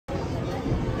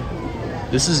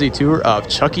This is a tour of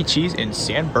Chuck E. Cheese in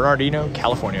San Bernardino,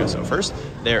 California. So first,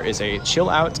 there is a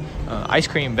chill-out ice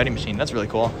cream vending machine. That's really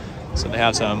cool. So they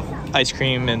have some ice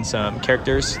cream and some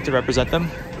characters to represent them.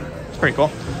 It's pretty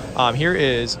cool. Here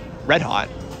is Red Hot.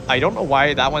 I don't know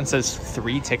why that one says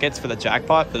 3 tickets for the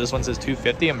jackpot, but this one says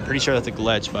 250. I'm pretty sure that's a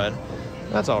glitch, but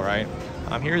that's all right.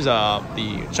 Here's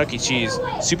the Chuck E. Cheese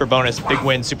Super Bonus Big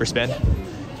Win Super Spin.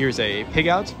 Here's a Pig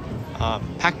Out,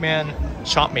 Pac-Man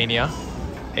Chomp Mania,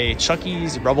 a Chuck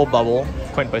E's Rubble Bubble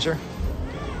coin pusher.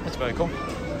 That's really cool.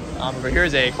 Over here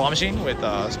is a claw machine with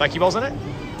spiky balls in it.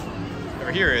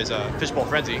 Over here is a Fishbowl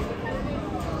Frenzy.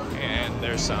 And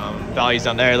there's some values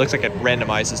down there. It looks like it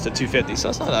randomizes to 250, so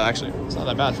it's not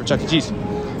that bad for Chuck E. Cheese.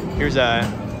 Here's a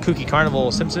Kooky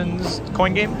Carnival Simpsons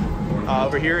coin game.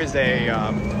 Over here is a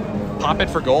Pop It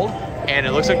for Gold, and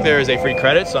it looks like there's a free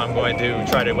credit, so I'm going to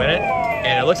try to win it.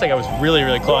 And it looks like I was really,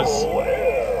 really close.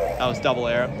 That was double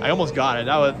air. I almost got it.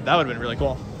 That would have been really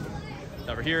cool.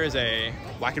 Over here is a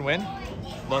Whack and Win.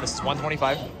 Bonus is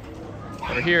 125.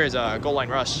 Over here is a Goal Line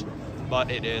Rush,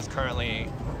 but it is currently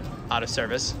out of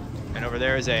service. And over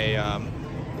there is a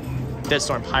Dead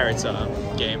Storm Pirates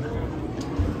game.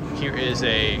 Here is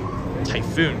a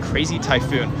Typhoon, Crazy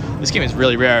Typhoon. This game is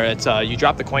really rare. It's you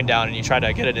drop the coin down and you try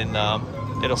to get it in.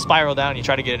 It'll spiral down. And you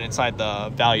try to get it inside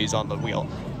the values on the wheel.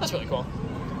 That's really cool.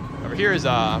 Over here is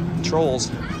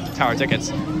Trolls Tower Tickets,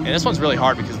 and this one's really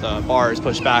hard because the bar is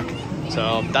pushed back,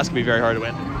 so that's gonna be very hard to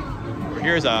win. Over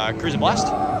here is a Cruise and Blast.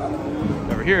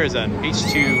 Over here is an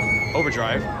H2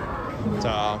 Overdrive. It's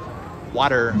a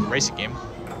water racing game,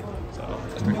 so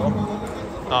that's pretty cool.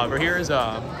 Over here is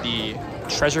the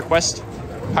Treasure Quest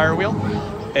Pirate Wheel.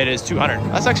 It is 200.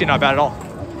 That's actually not bad at all.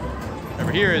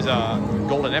 Over here is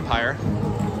Golden Empire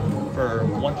for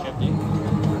 150.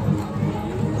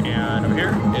 And over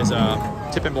here is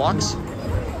Tippin' Blocks.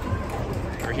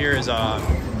 Over here is a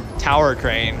Tower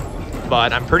Crane,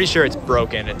 but I'm pretty sure it's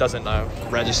broken. It doesn't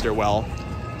register well,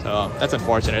 so that's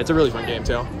unfortunate. It's a really fun game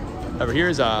too. Over here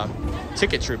is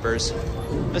Ticket Troopers.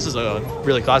 This is a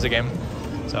really classic game.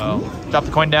 So drop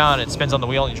the coin down, it spins on the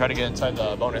wheel, and you try to get inside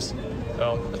the bonus.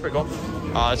 So that's pretty cool.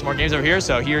 There's more games over here.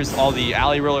 So here's all the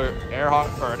alley roller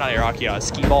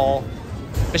skee ball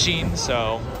machines.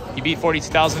 So you beat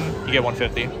 42,000, you get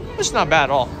 150, which is not bad at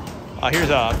all. Here's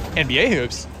NBA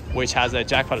Hoops, which has a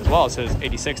jackpot as well. It says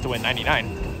 86 to win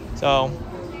 99. So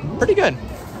pretty good.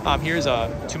 Here's a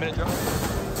 2-minute drill.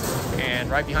 And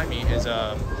right behind me is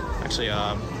actually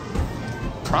a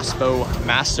Crossbow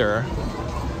Master.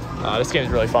 This game is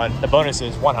really fun. The bonus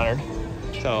is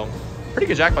 100. So pretty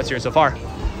good jackpots here so far.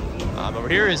 Over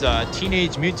here is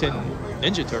Teenage Mutant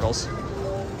Ninja Turtles.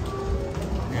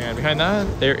 And behind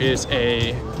that, there is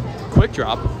a Quick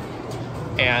Drop.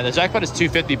 And the jackpot is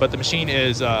 250, but the machine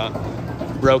is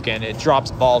broken. It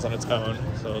drops balls on its own,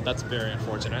 so that's very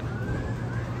unfortunate.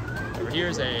 Over here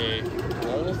is a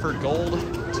Roll for Gold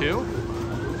 2.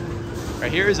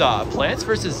 Right here is Plants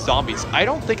vs. Zombies. I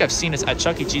don't think I've seen this at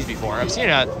Chuck E. Cheese before. I've seen it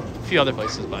at a few other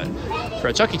places, but for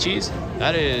a Chuck E. Cheese,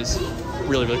 that is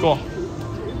really, really cool.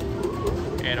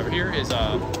 And over here is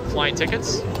Flying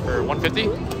Tickets for 150.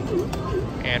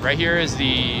 And right here is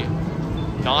the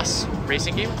NOS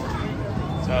racing game.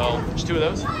 So there's 2 of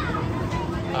those.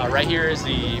 Right here is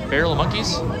the Barrel of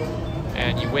Monkeys,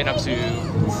 and you win up to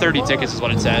 30 tickets is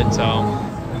what it said, so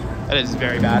that is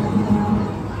very bad.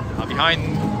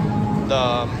 Behind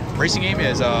the racing game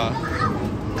is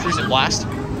Cruise and Blast,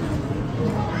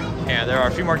 and there are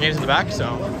a few more games in the back.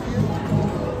 So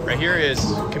right here is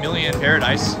Chameleon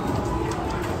Paradise,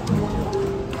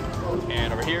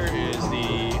 and over here is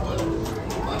the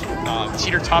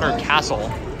Teeter Totter Castle.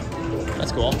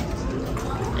 That's cool.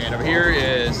 And over here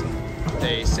is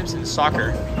a Simpsons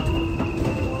Soccer.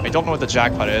 I don't know what the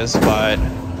jackpot is, but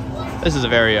this is a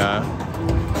very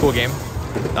cool game.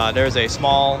 There's a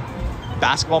small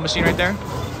basketball machine right there.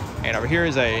 And over here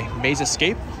is a Maze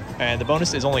Escape, and the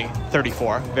bonus is only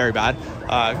 34. Very bad.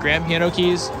 Grand Piano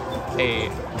Keys,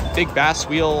 a Big Bass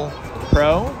Wheel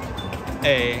Pro,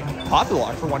 a Pop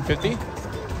Lock for 150.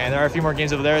 And there are a few more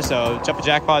games over there, so Jump a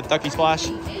Jackpot, Ducky Splash,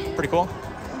 pretty cool.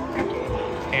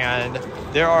 And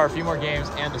there are a few more games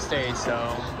and the stage,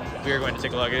 so we are going to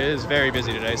take a look. It is very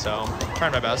busy today, so I'm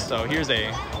trying my best. So here's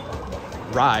a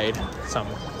ride, some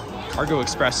Cargo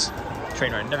Express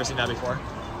train ride. Never seen that before.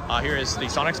 Here is the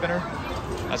Sonic Spinner.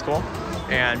 That's cool.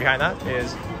 And behind that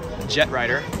is Jet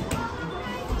Rider.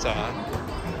 It's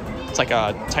like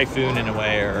a Typhoon in a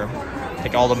way, or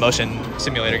like all the motion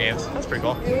simulator games. That's pretty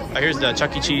cool. Here's the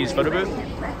Chuck E. Cheese photo booth.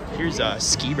 Here's a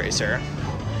Ski Racer.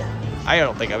 I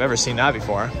don't think I've ever seen that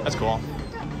before. That's cool.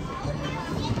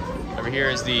 Over here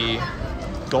is the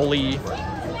Goalie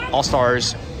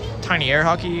All-Stars tiny air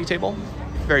hockey table,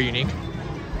 very unique.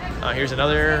 Here's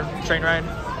another train ride.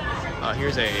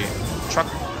 Here's a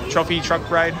trophy truck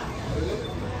ride.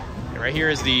 And right here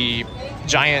is the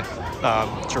giant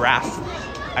giraffe.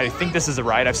 I think this is a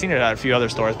ride. I've seen it at a few other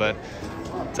stores, but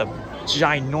it's a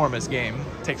ginormous game.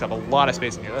 It takes up a lot of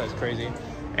space in here. That is crazy.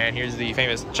 And here's the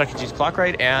famous Chuck E. Cheese clock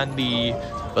ride and the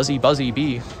Buzzy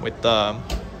Bee with I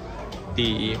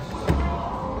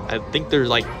think they're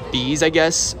like bees, I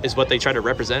guess, is what they try to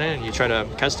represent it, and you try to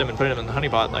catch them and put them in the honey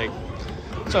pot. Like,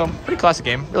 so pretty classic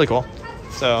game, really cool.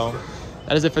 So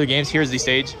that is it for the games. Here's the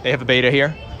stage. They have a beta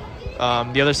here.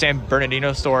 The other San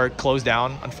Bernardino store closed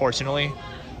down, unfortunately.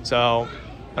 So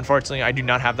unfortunately, I do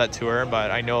not have that tour,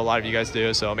 but I know a lot of you guys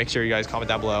do. So make sure you guys comment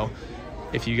down below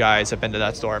if you guys have been to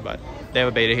that store. But they have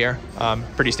a beta here,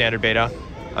 pretty standard beta.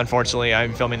 Unfortunately,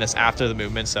 I'm filming this after the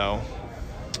movement, so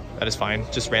that is fine.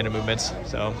 Just random movements,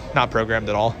 so not programmed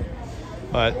at all.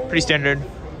 But pretty standard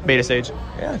beta stage.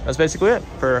 Yeah, that's basically it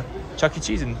for Chuck E.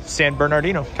 Cheese in San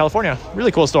Bernardino, California.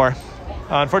 Really cool store.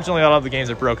 Unfortunately, a lot of the games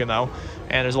are broken though,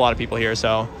 and there's a lot of people here.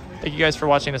 So thank you guys for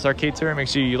watching this arcade tour. Make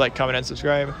sure you like, comment, and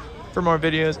subscribe for more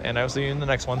videos, and I will see you in the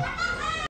next one.